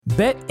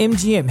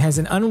BetMGM has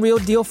an unreal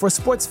deal for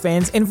sports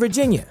fans in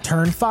Virginia.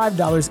 Turn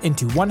 $5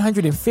 into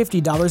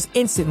 $150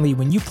 instantly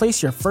when you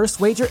place your first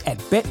wager at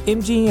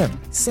BetMGM.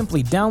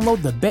 Simply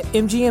download the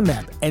BetMGM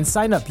app and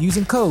sign up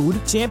using code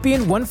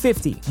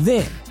Champion150.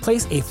 Then,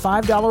 place a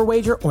 $5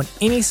 wager on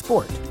any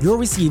sport. You'll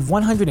receive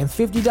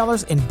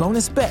 $150 in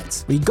bonus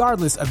bets,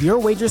 regardless of your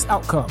wager's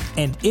outcome.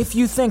 And if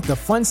you think the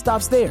fun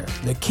stops there,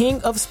 the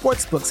King of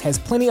Sportsbooks has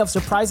plenty of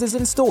surprises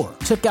in store.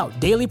 Check out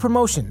daily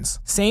promotions,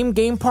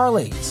 same-game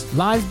parlays,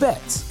 live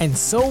bets, and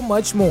so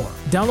much more.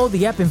 Download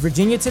the app in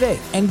Virginia today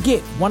and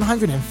get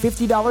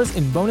 $150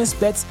 in bonus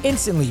bets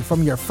instantly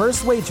from your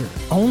first wager.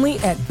 Only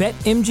at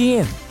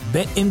BetMGM.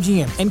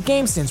 BetMGM and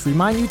GameSense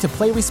remind you to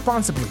play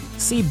responsibly.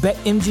 See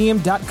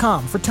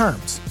BetMGM.com for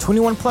terms.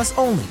 21 plus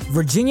only.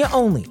 Virginia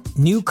only.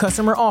 New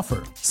customer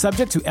offer.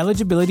 Subject to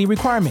eligibility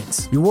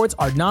requirements. Rewards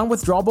are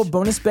non-withdrawable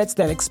bonus bets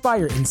that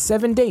expire in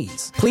 7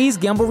 days. Please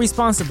gamble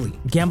responsibly.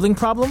 Gambling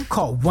problem?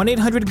 Call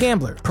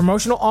 1-800-GAMBLER.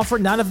 Promotional offer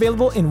not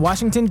available in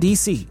Washington,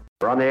 D.C.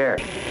 We're on the air.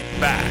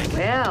 Back.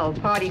 Well,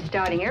 party's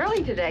starting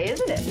early today,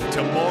 isn't it?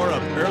 To more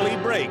of Early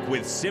Break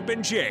with Sip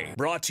and Jay.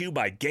 Brought to you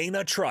by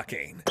Gaina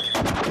Trucking.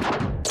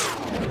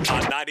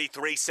 On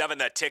 93.7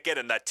 The Ticket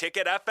and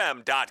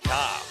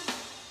theticketfm.com.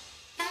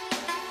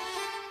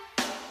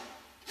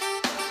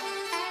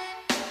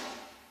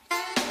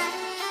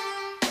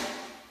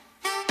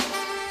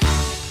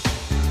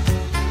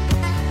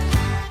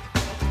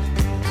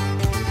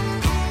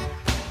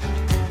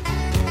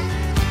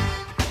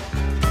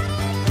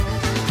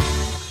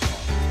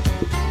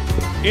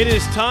 It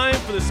is time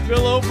for the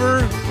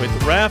Spillover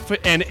with Raff,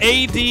 and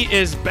AD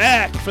is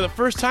back for the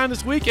first time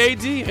this week.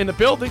 AD in the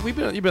building. You've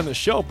been on the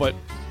show, but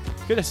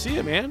good to see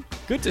you, man.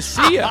 Good to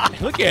see you.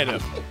 Look at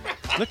him.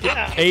 Look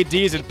at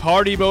AD's in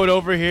party mode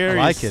over here. I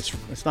like it.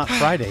 It's not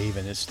Friday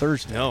even. It's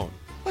Thursday. No.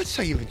 Let's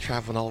say you've been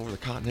traveling all over the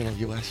continental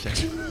USA.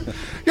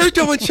 You're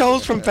doing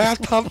shows from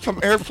bathtubs, from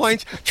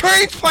airplanes,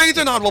 trains, planes,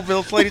 and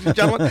automobiles, ladies and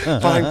gentlemen.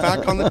 Flying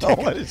back on the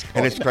ticket.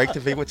 And it's great to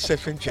be with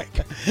Sif and Jake.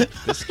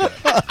 That's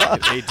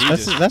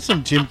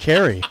some Jim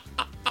Carrey.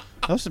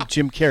 That was some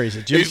Jim Carrey. Is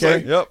it Jim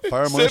Carrey? Like, yep,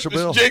 Fire Marshal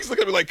Bill. Jake's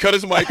looking at me like, cut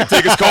his mic and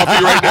take his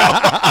coffee right now.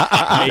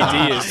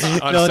 AD is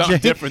on something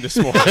different this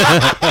morning.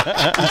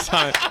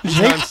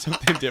 He's on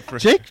something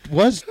different. Jake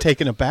was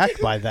taken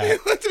aback by that. He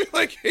looked at me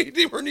like,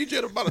 AD, we're need you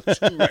at about a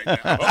 2 right now.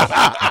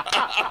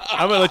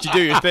 I'm going to let you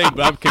do your thing,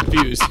 but I'm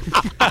confused.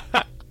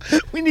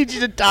 We need you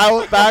to dial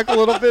it back a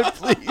little bit,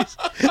 please.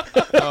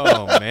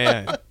 Oh,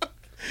 man.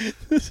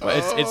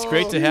 Well, it's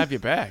great to have you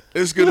back.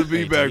 It's good to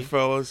be AD. back,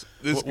 fellas.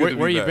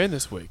 Where you been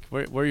this week?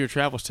 Where are your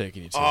travels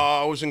taking you to?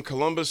 I was in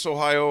Columbus,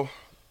 Ohio,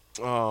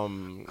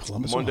 Columbus,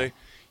 Monday. Ohio.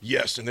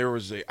 Yes, and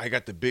I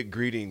got the big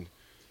greeting.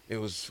 It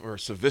was for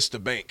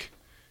Savista Bank,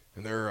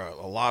 and there are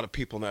a lot of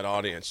people in that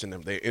audience, and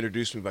they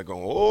introduced me by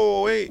going,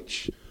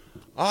 O-H-I-O.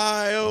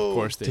 Of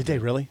course they Did they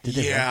really?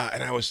 Yeah,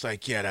 and I was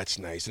like, yeah, that's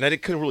nice. And I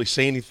couldn't really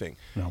say anything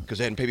because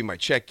they hadn't paid me my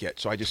check yet,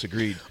 so I just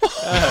agreed.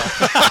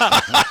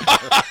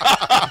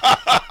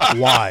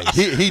 Why?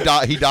 He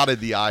dotted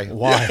the I.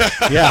 Why?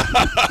 Yeah.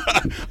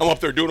 I'm up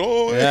there doing,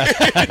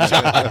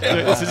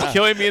 This is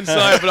killing me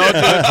inside, but I'll do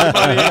it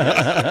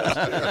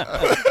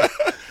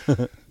for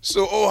money.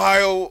 So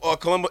Ohio,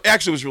 Columbus,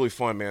 actually it was really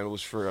fun, man. It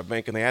was for a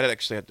bank, and they had it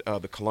actually at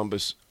the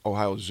Columbus,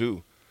 Ohio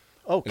Zoo.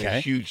 Okay. In a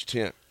huge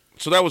tent.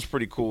 So that was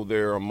pretty cool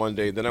there on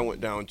Monday. Then I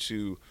went down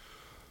to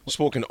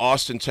spoke in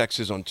Austin,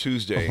 Texas on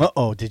Tuesday.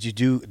 Did you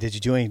do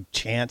any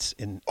chants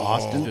in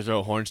Austin? Did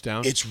throw horns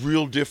down? It's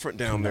real different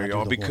down there,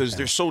 y'all, because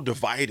they're so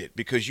divided.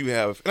 Because you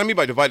have, and I mean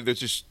by divided, there's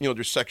just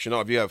there's section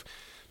off. You have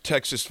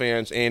Texas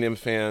fans, A&M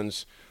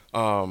fans,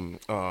 Red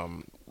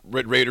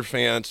Raider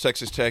fans,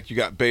 Texas Tech. You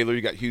got Baylor,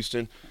 you got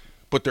Houston.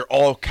 But they're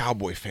all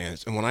Cowboy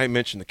fans. And when I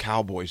mentioned the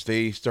Cowboys,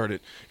 they started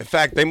 – in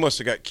fact, they must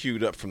have got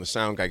queued up from the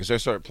sound guy because they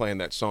started playing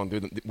that song,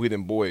 We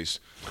Them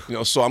Boys.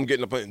 So I'm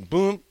getting up and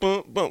boom,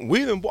 boom, boom,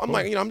 We Them Boys. I'm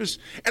like, I'm just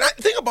 – and I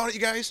think about it,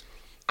 you guys.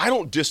 I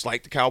don't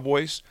dislike the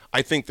Cowboys.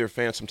 I think their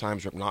fans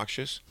sometimes are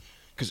obnoxious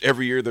because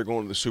every year they're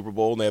going to the Super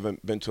Bowl and they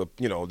haven't been to a –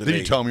 Did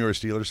you tell me you were a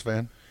Steelers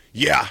fan?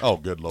 Yeah. Oh,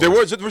 good Lord. There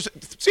was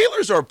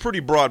Steelers are a pretty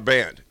broad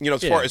band,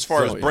 as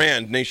far as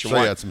brand nationwide.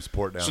 So you had some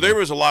support down there. So there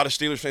was a lot of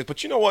Steelers fans.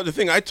 But you know what? The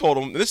thing I told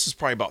them, this is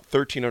probably about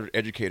 1,300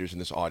 educators in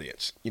this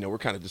audience. We're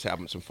kind of just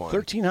having some fun.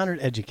 1,300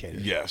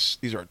 educators. Yes.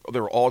 They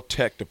were all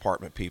tech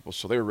department people,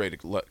 so they were ready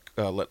to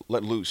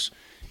let loose.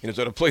 And it's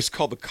at a place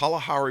called the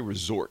Kalahari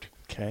Resort.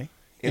 Okay.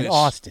 In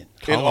Austin.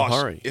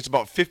 Kalahari. It's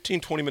about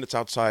 15, 20 minutes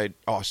outside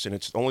Austin.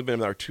 It's only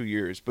been there 2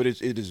 years, but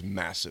it is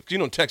massive.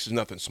 Texas is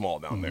nothing small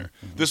down there.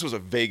 Mm-hmm. This was a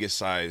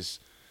Vegas-sized,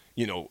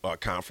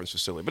 conference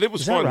facility. But it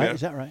was fun, man.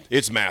 Is that right?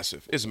 It's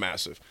massive. It's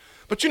massive.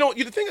 But, the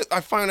thing that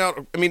I find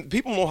out,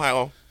 people in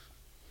Ohio,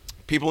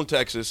 people in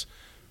Texas,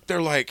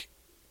 they're like,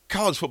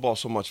 college football is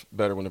so much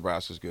better when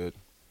Nebraska's good.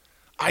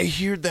 I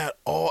hear that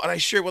and I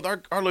share it with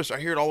our listeners.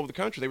 I hear it all over the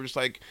country. They were just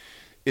like,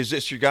 is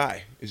this your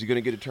guy? Is he going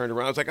to get it turned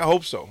around? I was like, I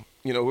hope so.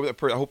 I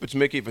hope it's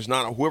Mickey. If it's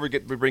not, whoever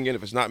we bring in,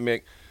 if it's not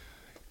Mick.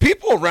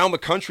 People around the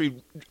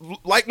country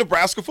like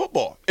Nebraska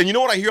football. And you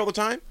know what I hear all the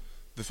time?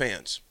 The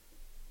fans.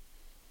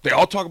 They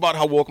all talk about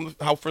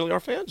how friendly our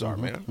fans are,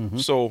 man. Mm-hmm.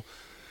 So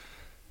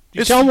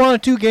You tell them we're on a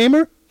 2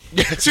 gamer?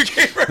 yeah, it's a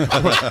gamer.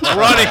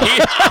 We're on a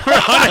heater,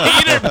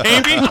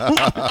 baby.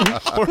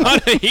 We're on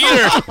a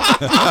heater.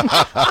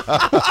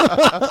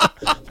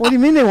 What do you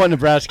mean they want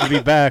Nebraska to be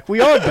back? We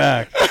are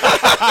back. We're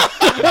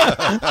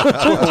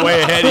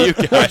way ahead of you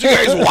guys. You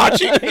guys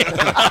watching?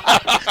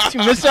 Did you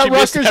miss that You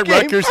missed Rutgers that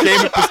game? Rutgers game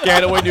at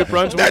Piscataway, New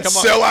Brunswick. That Come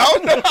on.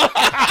 sellout?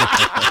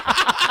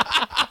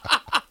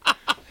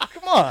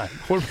 Come on.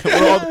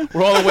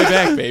 We're all the way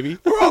back, baby.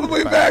 We're all the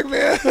way back,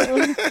 man.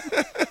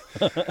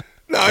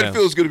 No, it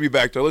feels good to be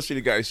back, though. I listen to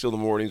you guys still in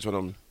the mornings when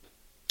I'm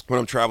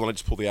traveling. I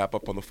just pull the app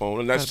up on the phone.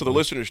 And that's to the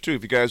listeners, too.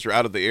 If you guys are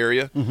out of the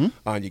area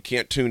and you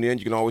can't tune in,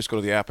 you can always go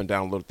to the app and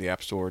download the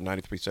App Store,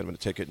 93.7 the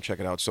ticket, and check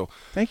it out. So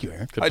Thank you,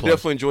 Aaron. I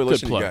definitely enjoy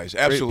listening to you guys.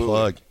 Absolutely.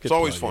 plug. It's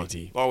always plug,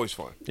 fun. AD. Always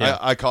fun. Yeah.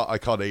 I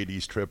called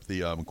AD's trip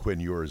the Quinn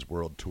Ewers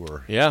World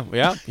Tour.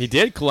 Yeah, he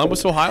did.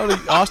 Columbus, Ohio, to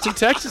Austin,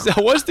 Texas.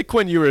 That was the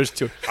Quinn Ewers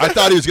tour. I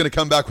thought he was going to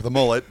come back with a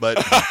mullet, but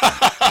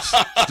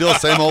still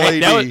same old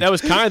AD. That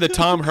was kind of the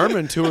Tom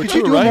Herman tour, Could too,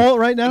 you do right? a mullet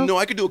right now? No,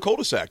 I could do a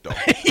cul-de-sac, though.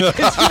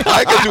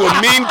 I could do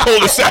a mean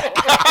cul-de-sac.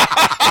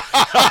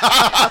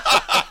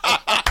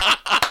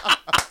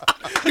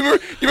 You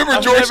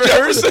remember George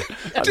Jefferson?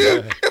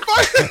 Dude,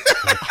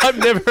 I've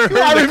never heard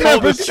I of the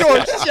remember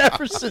cul-de-sac. George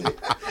Jefferson.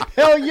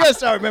 Hell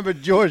yes, I remember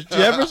George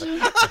Jefferson.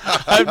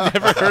 I've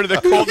never heard of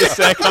the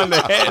cul-de-sac on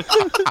the head.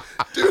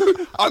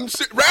 dude,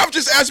 Raff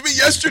just asked me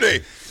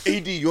yesterday,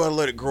 AD, you ought to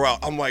let it grow out.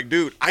 I'm like,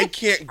 dude, I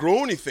can't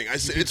grow anything. I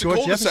said, it's a George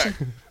cul-de-sac.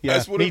 Jefferson? Yeah,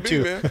 That's what me it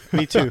too. be, man.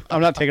 Me too. I'm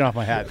not taking off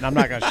my hat, and I'm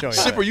not going to show you.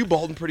 Sip, that. are you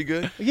balding pretty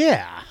good?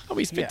 Yeah. Oh,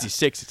 he's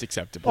 56. It's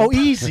acceptable. Oh,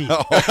 easy.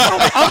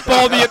 I'm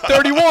baldy at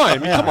 31. I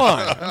mean, come on.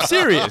 I'm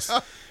serious.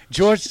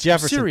 George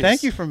Jefferson. Serious.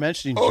 Thank you for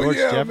mentioning Oh, George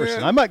yeah,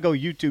 Jefferson. man. I might go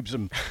YouTube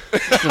some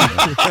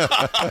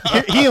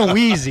he and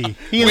Wheezy.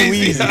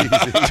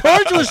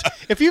 George was,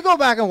 if you go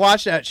back and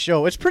watch that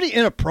show, it's pretty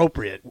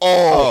inappropriate.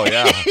 Oh,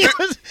 yeah.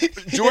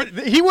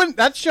 He wouldn't,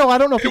 that show, I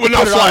don't know if It he would could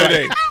not put it fly on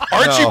today.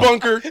 right. Archie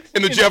Bunker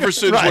and the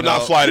Jeffersons Right. would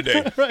not fly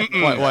today.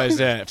 Why is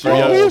that?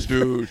 Oh,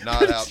 dude.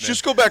 Not happening.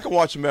 Just go back and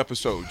watch some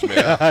episodes, man.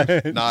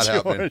 Not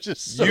happening. George is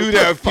so You'd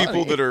have funny.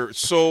 people that are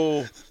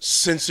so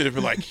sensitive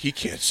and like, he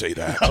can't say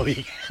that. Oh,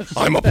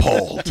 I'm appalled.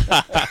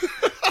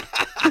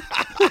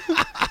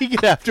 he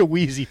get after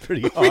Wheezy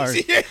pretty hard.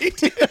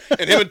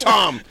 And him and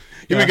Tom.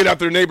 He would get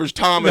after their neighbors,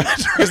 Tom,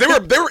 because they were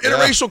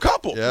interracial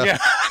couple. Yeah. Yeah.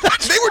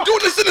 They were doing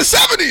this in the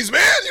 70s,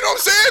 man. You know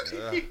what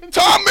I'm saying?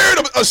 Tom married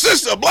a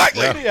sister, a black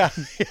lady. Yeah.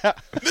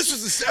 This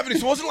was the 70s.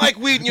 It wasn't like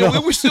we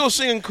were still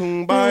singing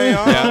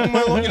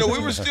Kumbaya. We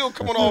were still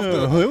coming off It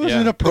the. was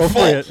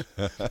inappropriate.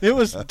 It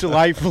was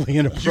delightfully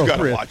inappropriate. You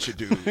gotta watch it,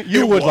 dude.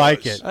 You would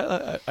like it.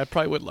 I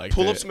probably would like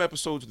Pull that. up some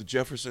episodes of the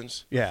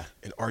Jeffersons. Yeah.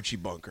 And Archie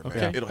Bunker, man.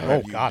 Okay. It'll Oh,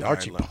 have you God, dying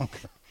Archie laughing.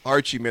 Bunker.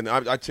 Archie, man,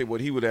 I'd tell you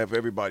what, he would have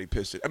everybody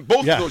pissed at. And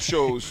both Yeah. of those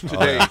shows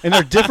today, And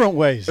they're different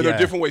ways. and yeah. they're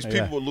different ways. Yeah.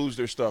 People would lose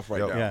their stuff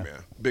right now, Yeah.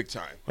 man. Big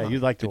time. Yeah,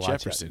 you'd like to The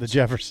watch Jeffersons. that. The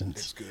Jeffersons.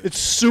 It's good, It's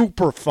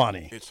super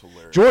funny. It's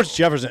hilarious. George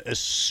Jefferson is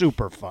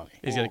super funny.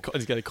 He's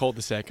got a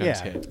cul-de-sac on his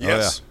Yeah. head.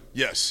 Yes.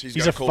 Yes. He's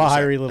got a cul-de-sac.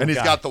 fiery little And he's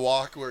guy. got the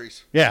walk where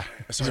he's, Yeah.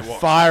 That's He's how a he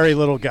walks. fiery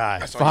little guy.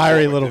 That's how he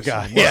Fiery walks little like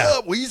guy. this. what Yeah.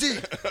 up, Wheezy?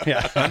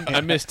 Yeah.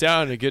 I missed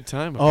out on a good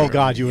time. Oh,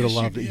 God, you would have Yes,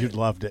 you loved it. did. You'd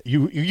loved it.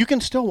 You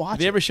can still watch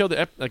They it. ever show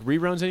the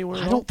reruns anywhere?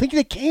 I at all? don't think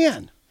they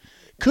can.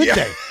 Could Yeah.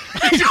 they?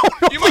 I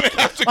don't know. You might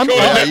have to go I'm- to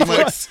yeah, you might-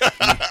 Netflix.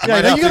 Yeah,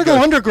 have you got to to go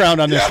go-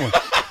 underground on this one.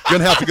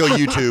 Gonna have to go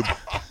YouTube.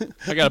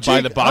 I got to buy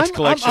the box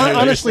collection.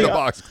 Honestly, The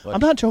box collection. I'm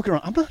not joking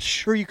around. I'm not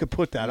sure you could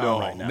put that No,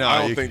 on right now. no, I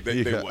don't you- think they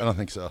you- would. I don't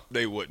think so.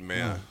 They wouldn't,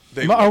 man.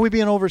 They Are wouldn't. we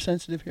being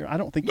oversensitive here? I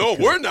don't think. No, you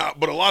could. we're not.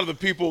 But a lot of the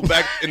people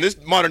back in this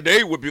modern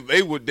day would be.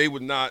 They would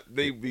not.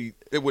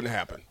 It wouldn't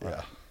happen.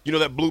 Yeah. You know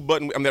that blue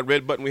button, that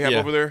red button we have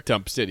over there.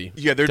 Dump City.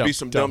 Yeah, there'd be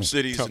some dumb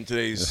cities in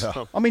today's.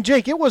 I mean,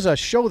 Jake, it was a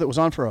show that was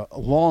on for a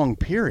long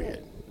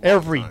period,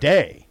 every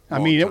day. I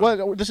Long mean, it time.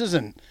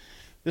 was.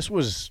 This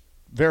was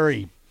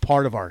very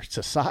part of our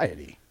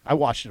society. I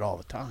watched it all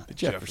the time. The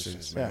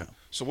Jeffersons. man. Yeah.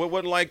 So what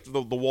wasn't like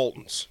the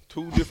Waltons?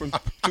 Two different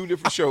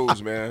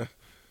shows, man.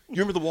 You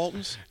remember the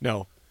Waltons?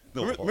 No.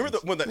 Remember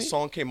when that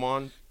song came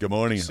on? Good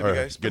morning. Listen, Or,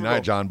 guys. good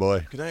night, John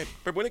Boy. Good night.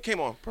 But when it came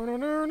on, boom,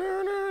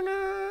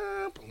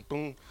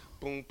 boom,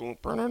 boom,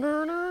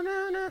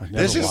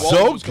 This is The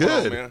so Waltons was going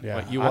on, good. man.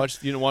 Yeah. You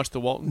didn't watch the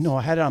Waltons? No,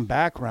 I had it on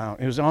background.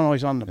 It was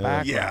always on the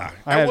background. Yeah,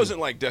 I that had- wasn't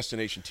like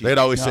destination TV. They'd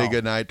always say No.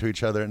 good night to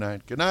each other at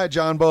night. Good night,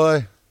 John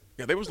Boy.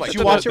 Yeah, they was like. Did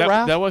you watch it,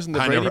 Ralph? That wasn't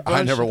the I Brady never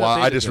Bunch? thought watched.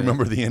 they I did just that.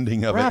 remember the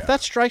ending of Raph, it.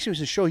 that strikes me as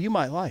a show you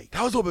might like.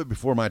 That was a little bit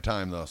before my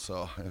time, though.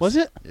 So Was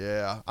it?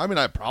 Yeah. I mean,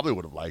 I probably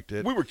would have liked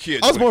it. We were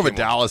kids I was when it more of a came on.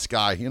 Dallas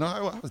guy. You know,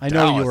 I was I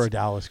know you Dallas. were a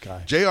Dallas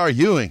guy. J.R.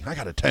 Ewing. I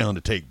got a town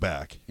to take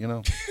back. You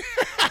know.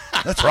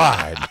 Let's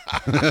ride.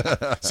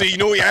 See,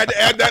 we had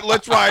to add that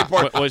 "Let's Ride"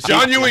 part. Was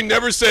John he- Ewing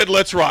never said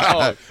 "Let's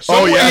Ride."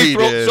 Oh, yeah, he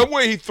did. Some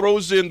way he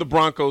throws in the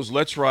Broncos.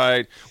 Let's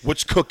ride.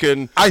 What's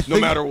cooking? No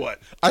matter what.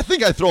 I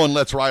think I throw in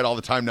 "Let's Ride" all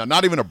the time now.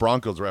 Not even a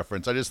Broncos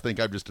reference. I just think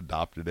I've just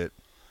adopted it.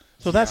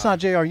 So that's not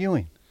J.R.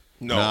 Ewing.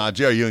 No. Nah,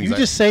 J.R. Ewing. You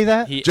just say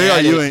that?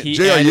 J.R.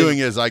 Ewing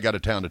is I got a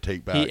town to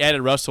take back. He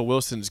added Russell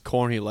Wilson's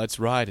corny "Let's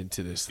Ride"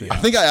 into this thing. I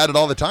think I add it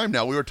all the time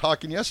now. We were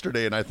talking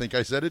yesterday, and I think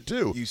I said it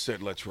too. You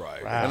said "Let's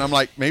ride," and I'm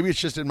like, maybe it's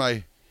just in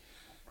my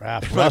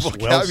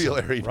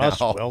vocabulary now. Russ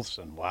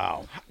Wilson.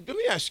 Wow. Let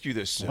me ask you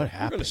this. What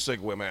happened? I'm going to segue.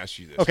 I'm going to ask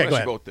you this. Okay, go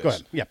ahead. ahead. Go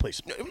ahead. Yeah,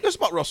 please. This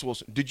about Russell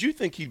Wilson. Did you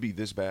think he'd be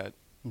this bad?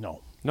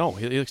 No. No,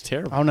 he looks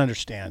terrible. I don't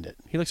understand it.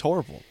 He looks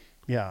horrible.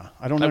 Yeah,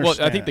 I don't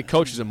understand. I think the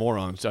coach is a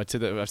moron. So I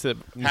said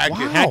Hackett.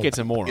 Hackett's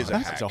a moron. He's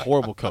a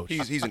horrible coach.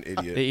 He's an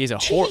idiot. He's a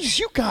horrible. Jeez,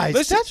 you guys.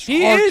 Listen, that's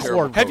he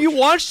hardcore. is. Have you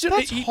watched him?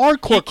 That's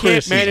hardcore He can't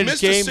criticism. He manage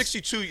missed games. a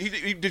 62.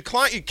 He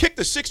declined. He kicked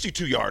the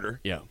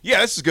 62-yarder. Yeah. Yeah,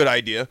 this is a good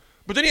idea.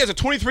 But then he has a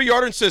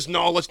 23-yarder and says,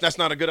 "No, that's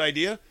not a good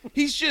idea."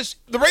 He's just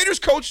the Raiders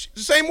coach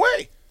the same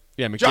way.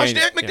 Yeah, Josh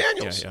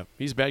McDaniels. Yeah.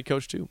 He's a bad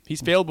coach too.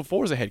 He's failed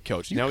before as a head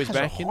coach. Now he's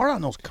back in. Hard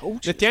on those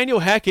coaches. Nathaniel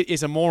Hackett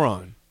is a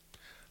moron.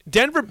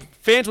 Denver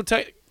fans will tell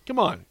you, come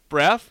on,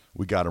 Braff.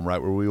 We got him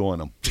right where we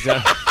want him.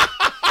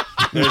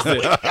 There's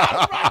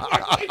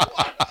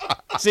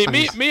See,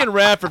 me and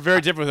Raff are very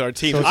different with our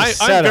team. So it's a I'm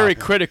setup. very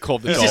critical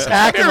of the He's Dolphins. just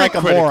acting Very like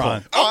a critical.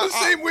 moron. I'm the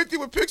same with you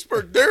with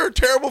Pittsburgh. They're a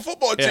terrible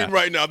football team Yeah.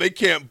 right now. They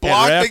can't And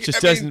block. Raff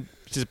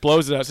just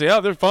blows it out. Say, oh,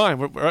 they're fine.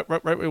 We're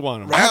right where we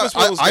want them. Raff is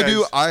one of those I guys.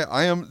 do.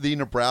 I am the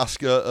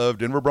Nebraska of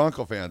Denver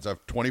Bronco fans. I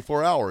have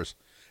 24 hours.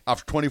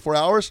 After 24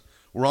 hours,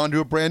 we're on to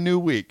a brand new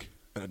week.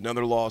 And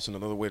another loss and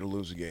another way to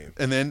lose a game.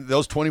 And then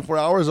those 24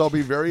 hours, I'll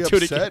be very Do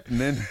it upset. And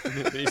then,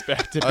 He's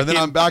back to and then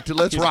I'm back to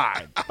let's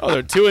ride. Oh,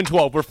 they're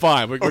 2-12. We're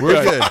fine. We're We're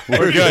good. good.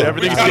 We're good.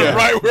 Everything's Got good. it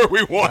right where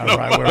we want them.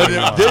 Right where we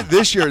want.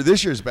 This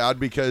year's bad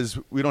because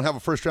we don't have a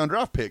first round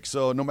draft pick.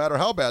 So no matter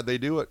how bad they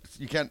do it,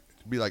 you can't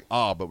be like,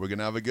 but we're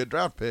gonna have a good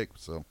draft pick.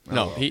 So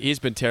No, he's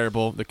been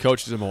terrible. The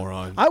coach is a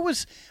moron. I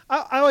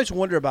always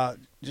wonder about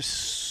just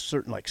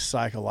certain like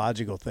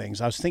psychological things.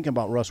 I was thinking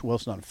about Russ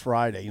Wilson on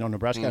Friday.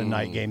 Nebraska had a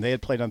night game. They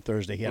had played on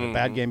Thursday. He had a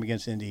bad game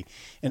against Indy,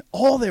 and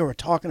all they were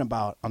talking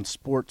about on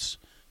sports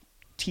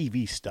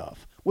TV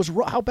stuff was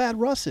how bad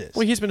Russ is.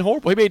 Well, he's been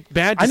horrible. He made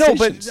bad I know,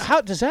 decisions. but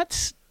how does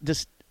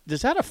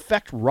that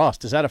affect Russ?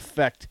 Does that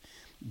affect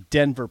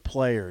Denver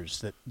players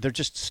that they're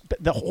just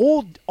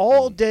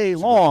all day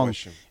long?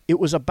 question. It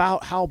was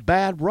about how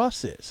bad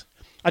Russ is.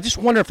 I just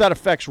wonder if that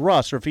affects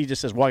Russ, or if he just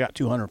says, "Well, I got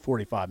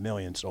 $245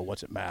 million, so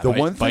what's it matter?"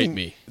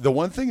 The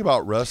one thing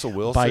about Russell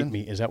Wilson, Bite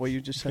me. Is that what you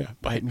just said? Yeah,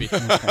 bite me.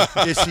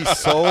 is he's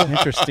so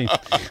Interesting.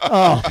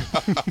 Oh,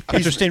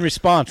 interesting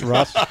response,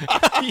 Russ.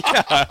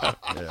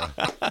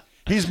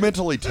 he's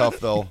mentally tough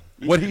though.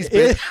 What he's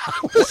been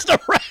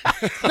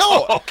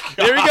no,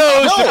 There he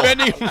goes,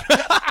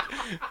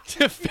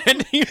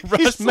 defending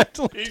Russ.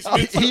 mentally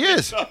he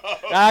is.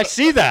 I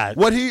see that.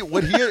 What he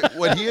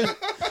is.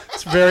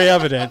 It's very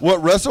evident.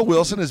 What Russell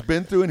Wilson has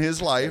been through in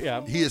his life,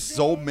 Yeah. he is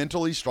so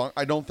mentally strong.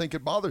 I don't think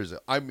it bothers him.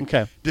 I mean,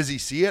 Okay. does he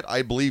see it?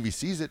 I believe he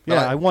sees it. But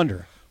Yeah, I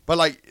wonder. But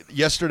like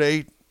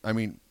yesterday, I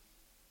mean,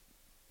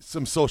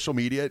 some social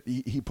media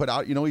he put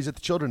out. He's at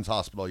the children's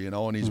hospital.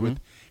 And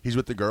he's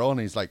with the girl, and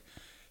he's like,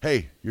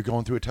 "Hey, you're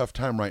going through a tough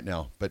time right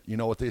now, but you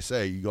know what they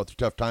say: you go through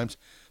tough times,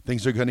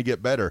 things are going to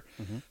get better."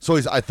 So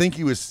I think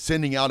he was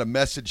sending out a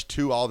message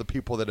to all the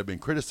people that have been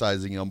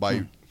criticizing him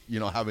by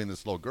having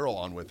this little girl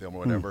on with him or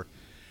whatever.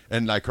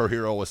 And like her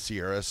hero was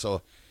Sierra,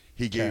 so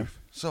he gave.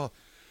 So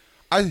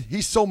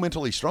he's so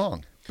mentally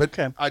strong. But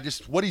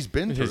what he's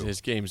been through. His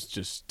game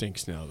just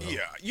stinks now, though.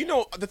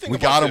 Yeah, the thing We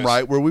about got him this-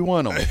 right where we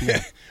want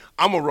him.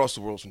 I'm a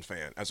Russell Wilson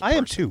fan. As a I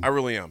am person. too. I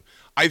really am.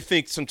 I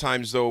think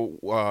sometimes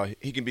though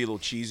he can be a little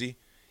cheesy.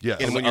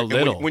 Yes. And when A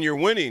little. when you're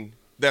winning,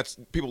 that's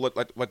people let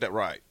that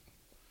ride.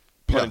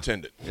 Pun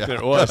intended. There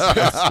it was.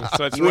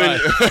 That's right.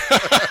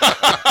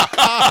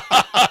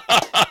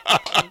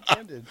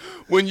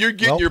 When you're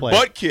getting Well your played.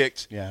 butt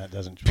kicked, Yeah, it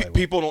doesn't. Play well.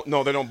 people don't.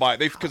 No, they don't buy it.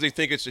 Because they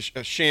think it's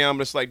a sham.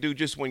 It's like, dude,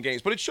 just win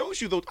games. But it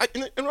shows you though.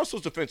 In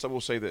Russell's defense, I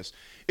will say this: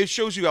 it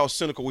shows you how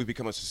cynical we've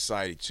become as a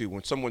society too.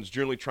 When someone's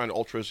generally trying to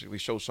altruistically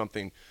show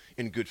something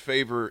in good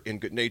favor, in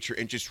good nature,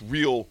 and just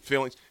real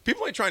feelings,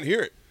 people ain't trying to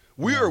hear it.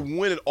 We are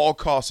win at all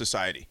cost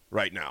society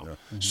right now.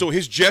 Yeah. So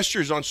his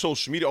gestures on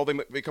social media,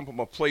 they come from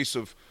a place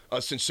of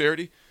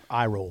sincerity.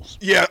 Eye rolls.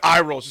 Yeah,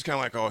 eye rolls. It's kind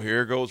of like, oh,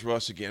 here goes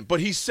Russ again. But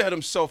he set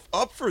himself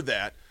up for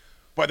that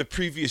by the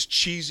previous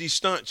cheesy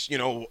stunts.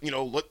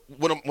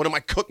 What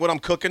I'm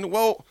cooking.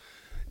 Well,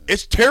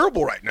 it's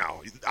terrible right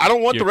now. I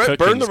don't want Your burn the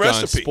cooking's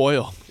recipe. gone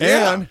spoil.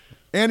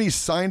 And he's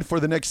signed for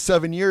the next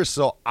 7 years.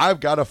 So I've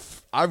got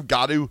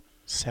to.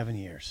 7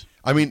 years.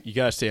 I mean, You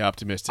got to stay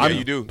optimistic. Yeah,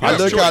 you do. I You have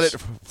look at choice.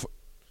 it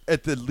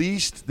at the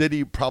least that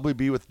he'd probably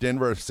be with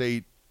Denver if,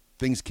 say,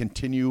 things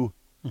continue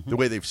the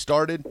way they've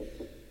started.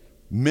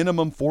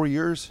 Minimum 4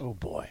 years. Oh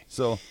boy.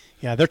 So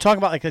Yeah, they're talking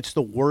about like it's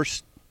the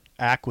worst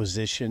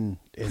acquisition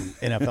in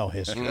NFL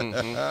history.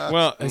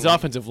 Well, his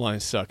offensive line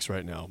sucks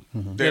right now.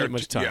 They They're- have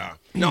much time. Yeah.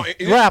 No,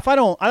 Raff,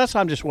 that's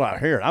just what I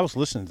heard. I was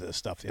listening to this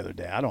stuff the other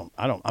day.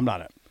 I'm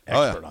not an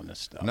expert on this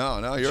stuff.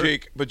 no, you're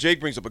Jake, but Jake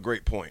brings up a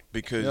great point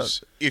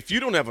because if you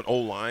don't have an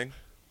O-line,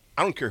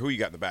 I don't care who you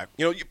got in the back.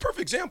 Perfect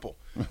example.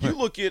 You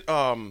look at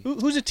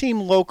who's a team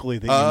locally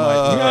that you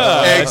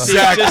might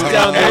exactly just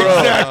down the road.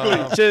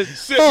 Exactly.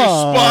 Just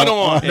spot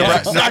on.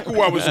 That's exactly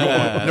where I was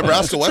going.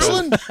 Nebraska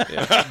Westland?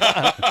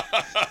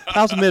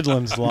 How's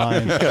Midland's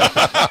line?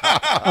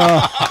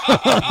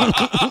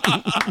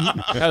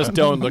 How's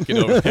Doan looking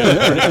over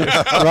there?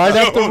 Right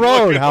up the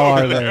road. How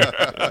are they?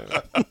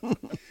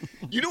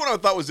 You know what I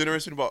thought was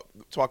interesting about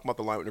talking about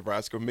the line with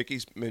Nebraska?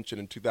 Mickey's mentioned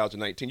in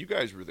 2019. You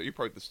guys were there. You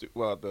probably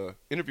the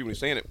interview when he was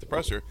saying it, the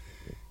presser.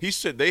 He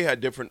said they had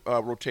different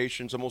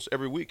rotations almost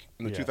every week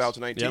in the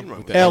 2019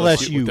 run.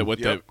 LSU.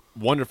 With the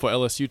wonderful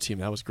LSU team.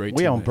 That was great.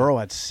 Burrow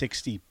had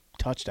 60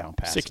 touchdown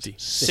passes.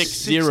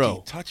 60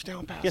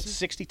 touchdown passes. He had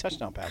 60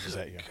 touchdown passes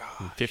that year.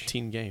 In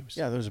 15 games.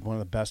 Yeah, those are one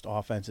of the best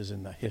offenses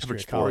in the history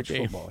Average of college 4 a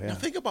game. football. Yeah. Now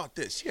think about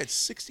this. He had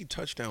 60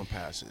 touchdown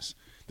passes.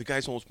 The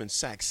guy's almost been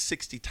sacked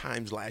 60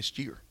 times last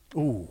year.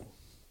 Ooh.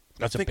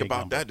 That's think a big about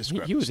number. that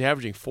discrepancy. He was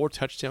averaging 4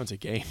 touchdowns a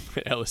game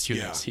at LSU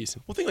that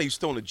season. Well, think like he was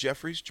throwing to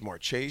Jeffries, Jamar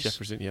Chase.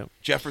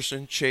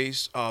 Jefferson,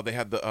 Chase. They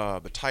had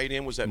the tight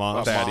end was that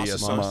Moss.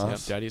 Thaddeus Moss. Yep,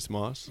 Thaddeus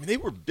Moss. I mean,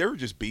 they were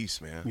just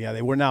beasts, man. Yeah,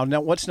 they were. Now,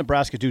 what's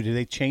Nebraska do? Do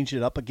they change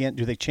it up again?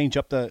 Do they change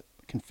up the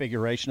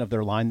configuration of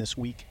their line this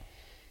week?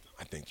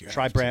 I think you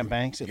try Brant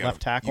Banks at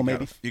left tackle,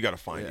 maybe. You got to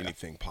find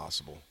anything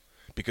possible.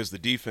 Because the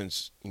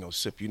defense,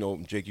 Sip,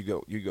 Jake, you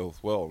go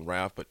well, and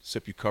Raff, but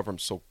Sip, you cover them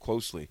so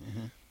closely.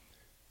 Mm-hmm.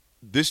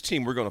 This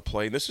team we're going to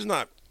play, this is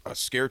not a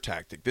scare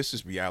tactic. This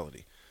is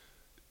reality.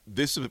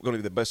 This is going to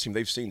be the best team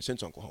they've seen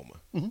since Oklahoma.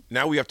 Mm-hmm.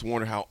 Now we have to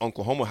wonder how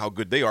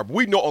good they are. But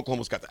we know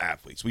Oklahoma's got the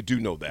athletes. We do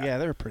know that. Yeah,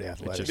 they're pretty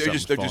athletic.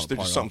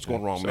 Something's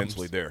going wrong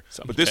mentally there.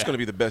 But this is going to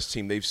be the best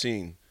team they've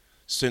seen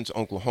since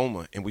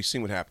Oklahoma, and we've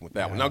seen what happened with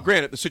that one. Now,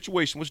 granted, the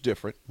situation was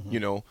different,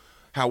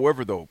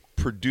 However, though,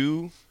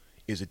 Purdue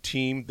is a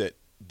team that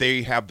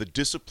they have the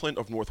discipline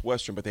of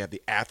Northwestern, but they have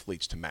the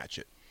athletes to match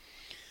it.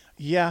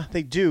 Yeah,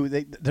 they do.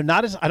 They're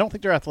not as. I don't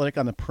think they're athletic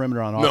on the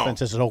perimeter on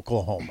offense as at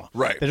Oklahoma.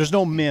 Right. There's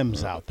no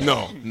Mims out there.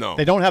 No.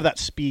 They don't have that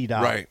speed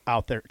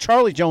out there.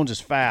 Charlie Jones is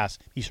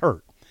fast. He's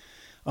hurt.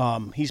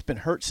 He's been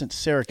hurt since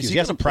Syracuse. He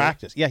hasn't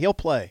practiced. Yeah, he'll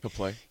play.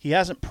 He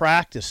hasn't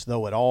practiced,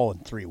 though, at all in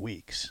 3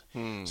 weeks.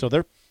 So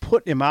they're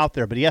putting him out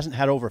there, but he hasn't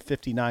had over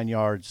 59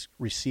 yards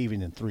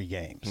receiving in 3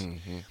 games.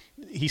 Mm-hmm.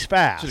 He's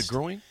fast. Is it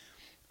growing?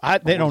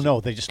 They don't know.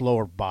 They just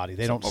lower body.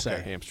 They don't say.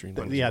 Hamstring.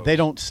 They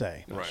don't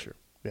say. Right. Sure.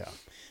 Yeah.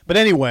 But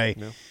anyway,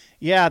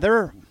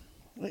 they're,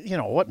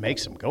 what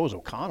makes them go is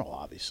O'Connell,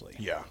 obviously.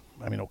 Yeah.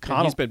 I mean,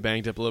 O'Connell. He's been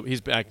banged up a little.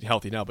 He's back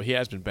healthy now, but he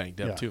has been banged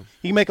up too.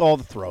 He can make all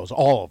the throws,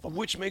 all of them.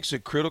 Which makes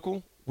it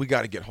critical. We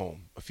got to get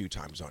home a few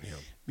times on him.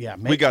 Yeah.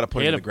 We got to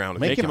put him on the ground.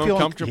 Make him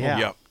uncomfortable.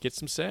 Yeah. Get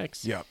some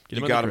sacks. Yeah.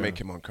 You got to make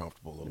him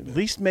uncomfortable a little bit. At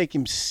least make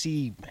him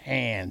see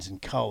hands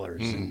and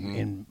colors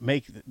and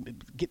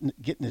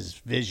getting his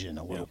vision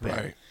a little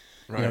bit.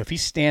 Right. If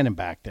he's standing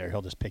back there,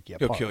 he'll just pick you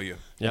apart. He'll kill you.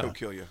 Yeah. He'll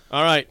kill you.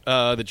 All right.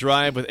 The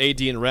Drive with AD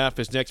and Raff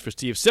is next for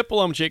Steve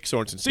Sipple. I'm Jake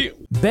Sorensen. See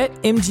you.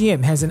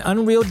 BetMGM has an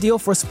unreal deal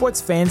for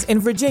sports fans in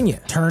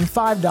Virginia. Turn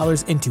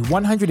 $5 into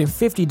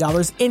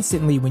 $150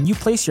 instantly when you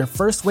place your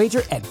first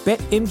wager at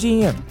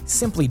BetMGM.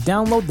 Simply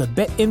download the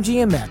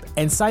BetMGM app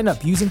and sign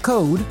up using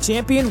code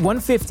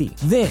Champion150.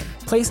 Then,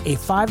 place a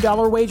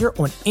 $5 wager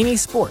on any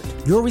sport.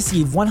 You'll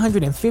receive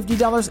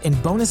 $150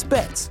 in bonus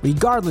bets,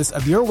 regardless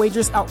of your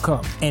wager's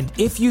outcome. And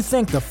if you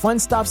think the fun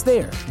stops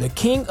there, the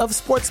king of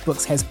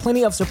sportsbooks has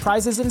plenty of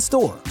surprises in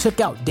store. Check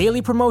out daily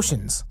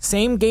promotions,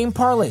 same-game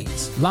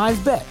parlays,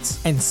 live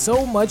bets, and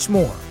so much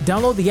more.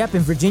 Download the app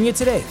in Virginia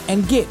today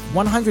and get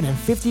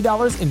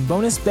 $150 in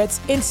bonus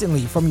bets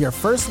instantly from your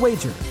first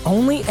wager.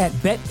 Only at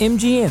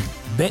BetMGM.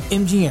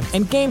 BetMGM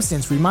and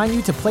GameSense remind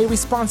you to play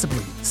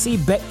responsibly. See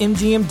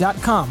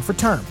BetMGM.com for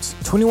terms.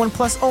 21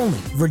 plus only.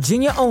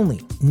 Virginia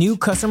only. New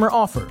customer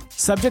offer.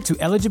 Subject to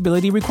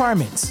eligibility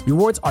requirements.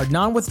 Rewards are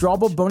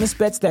non-withdrawable bonus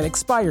bets that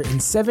expire in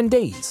 7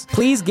 days.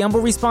 Please gamble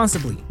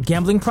responsibly.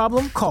 Gambling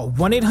problem? Call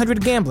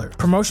 1-800-GAMBLER.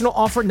 Promotional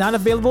offer not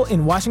available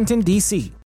in Washington, D.C.